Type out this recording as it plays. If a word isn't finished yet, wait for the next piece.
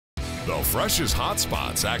The freshest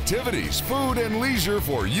hotspots, activities, food, and leisure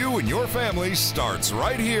for you and your family starts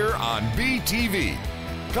right here on BTV.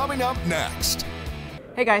 Coming up next.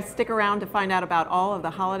 Hey guys, stick around to find out about all of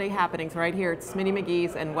the holiday happenings right here at Smitty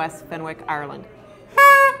McGee's in West Fenwick, Ireland.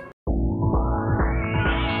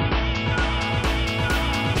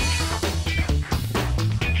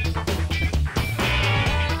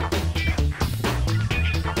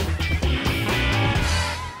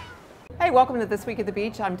 Hey, welcome to This Week at the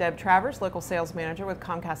Beach. I'm Deb Travers, local sales manager with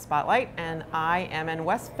Comcast Spotlight, and I am in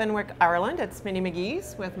West Fenwick, Ireland at Smitty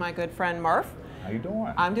McGee's with my good friend Murph. How you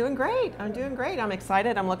doing? I'm doing great. I'm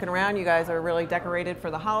excited. I'm looking around. You guys are really decorated for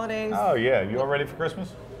the holidays. Oh yeah, you all ready for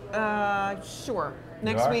Christmas? Sure.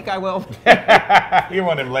 Next week I will. You're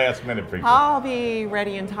one of them last minute people. I'll be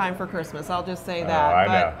ready in time for Christmas. I'll just say that. I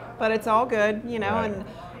know. But it's all good, you know, Right. and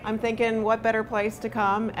I'm thinking what better place to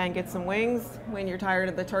come and get some wings when you're tired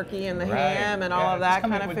of the turkey and the ham and all of that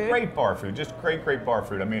kind of with food. Great bar food, just great bar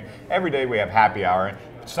food. I mean, every day we have happy hour.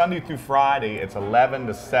 Sunday through Friday, it's 11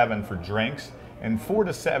 to 7 for drinks, and 4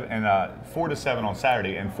 to 7 on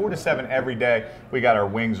Saturday, and 4 to 7 every day. We got our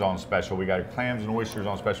wings on special. We got our clams and oysters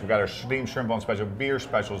on special. We got our steamed shrimp on special. Beer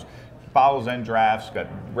specials, bottles and drafts. Got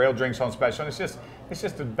rail drinks on special. And it's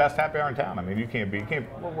just the best happy hour in town. I mean,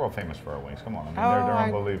 we're world famous for our wings. Come on, I mean, they're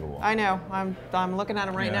unbelievable. I know. I'm looking at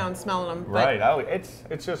them right now and smelling them. Right. Oh,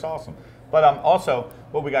 it's just awesome. But also,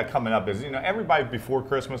 what we got coming up is, you know, everybody before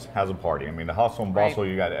Christmas has a party. I mean, the hustle and bustle,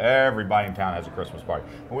 you got everybody in town has a Christmas party.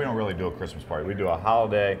 But we don't really do a Christmas party. We do a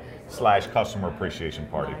holiday/customer appreciation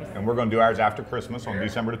party. Nice. And we're going to do ours after Christmas on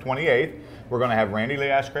December the 28th. We're going to have Randy Lee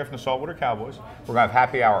Ashcraft and the Saltwater Cowboys. We're going to have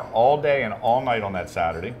happy hour all day and all night on that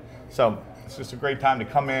Saturday. So it's just a great time to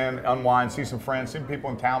come in, unwind, see some friends, see people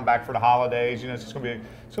in town back for the holidays. You know, it's just going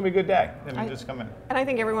to be a good day. I mean, just come in. And I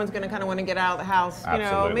think everyone's going to kind of want to get out of the house. You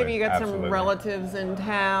know, maybe you got some relatives in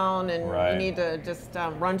town and you need to just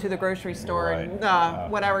run to the grocery store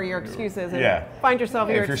and whatever your excuse is. And find yourself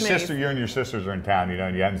here at Smitty's. You and your sisters are in town, you know,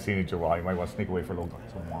 and you haven't seen each other in a while, you might want to sneak away for a little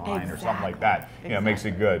glass of wine or something like that. You know, it makes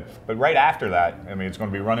it good. But right after that, I mean, it's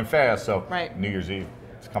going to be running fast. So New Year's Eve.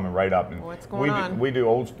 It's coming right up, and what's going on?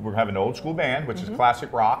 We're having an old school band, which is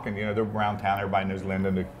classic rock, and you know they're around town. Everybody knows Linda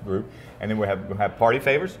and the group, and then we'll have party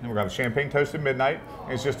favors, and we're gonna have champagne toast at midnight.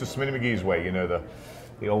 And it's just the Smitty McGee's way, you know,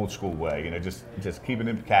 the old school way, you know, just keeping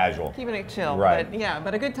it casual, keeping it chill, right?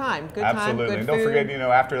 But a good time, Absolutely. Good and don't food. forget, you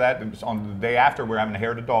know, after that, on the day after, we're having a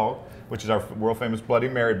hair to dog, which is our world famous Bloody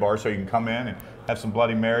Mary bar, so you can come in and have some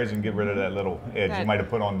Bloody Marys and get rid of that little edge you might have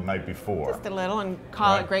put on the night before. Just a little, and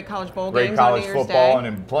great college bowl great games college on New Year's football, Day.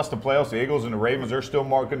 and then plus the playoffs, the Eagles and the Ravens, they're still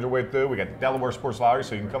marking their way through. We got the Delaware Sports Lottery,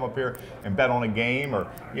 so you can come up here and bet on a game or,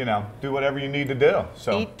 you know, do whatever you need to do.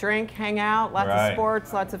 So eat, drink, hang out, lots of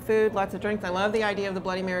sports, lots of food, lots of drinks. I love the idea of the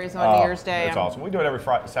Bloody Marys on New Year's Day. It's awesome. We do it every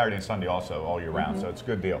Friday, Saturday and Sunday also, all year round, so it's a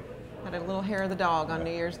good deal. Had a little hair of the dog on New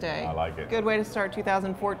Year's Day. I like it. Good way to start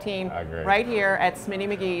 2014. I agree. Right here at Smitty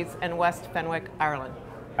McGee's in West Fenwick, Ireland.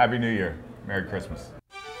 Happy New Year. Merry Christmas.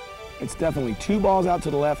 It's definitely 2 balls out to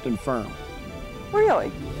the left and firm.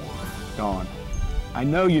 Really? Dawn, I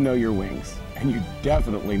know you know your wings, and you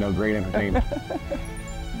definitely know great entertainment.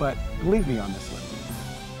 But believe me on this one.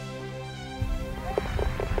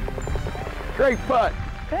 Great putt.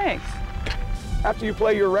 Thanks. After you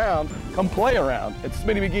play your round, come play around at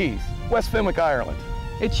Smitty McGee's, West Fenwick, Ireland.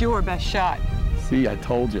 It's your best shot. See, I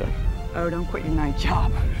told you. Oh, don't quit your night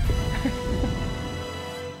job.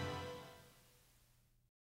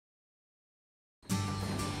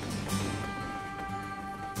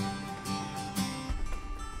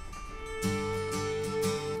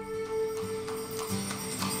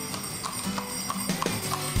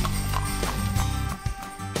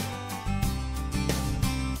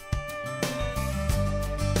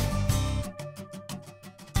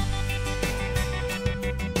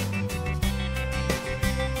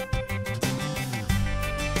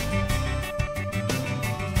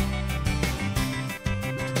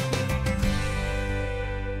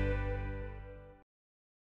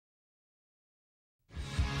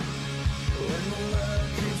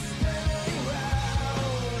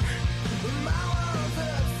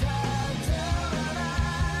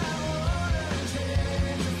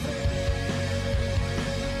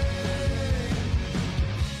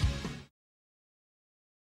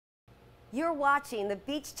 You're watching the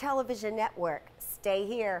Beach Television Network. Stay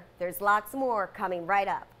here. There's lots more coming right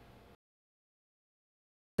up.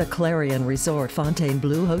 The Clarion Resort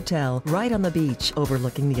Fontainebleau Hotel, right on the beach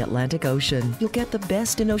overlooking the Atlantic Ocean. You'll get the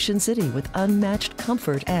best in Ocean City with unmatched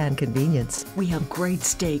comfort and convenience. We have great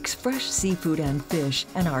steaks, fresh seafood and fish,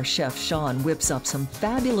 and our chef Sean whips up some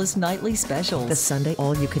fabulous nightly specials. The Sunday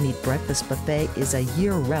all-you-can-eat breakfast buffet is a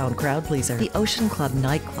year-round crowd pleaser. The Ocean Club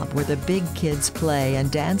nightclub where the big kids play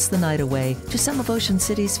and dance the night away to some of Ocean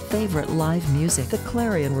City's favorite live music. The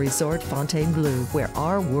Clarion Resort Fontainebleau, where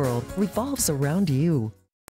our world revolves around you.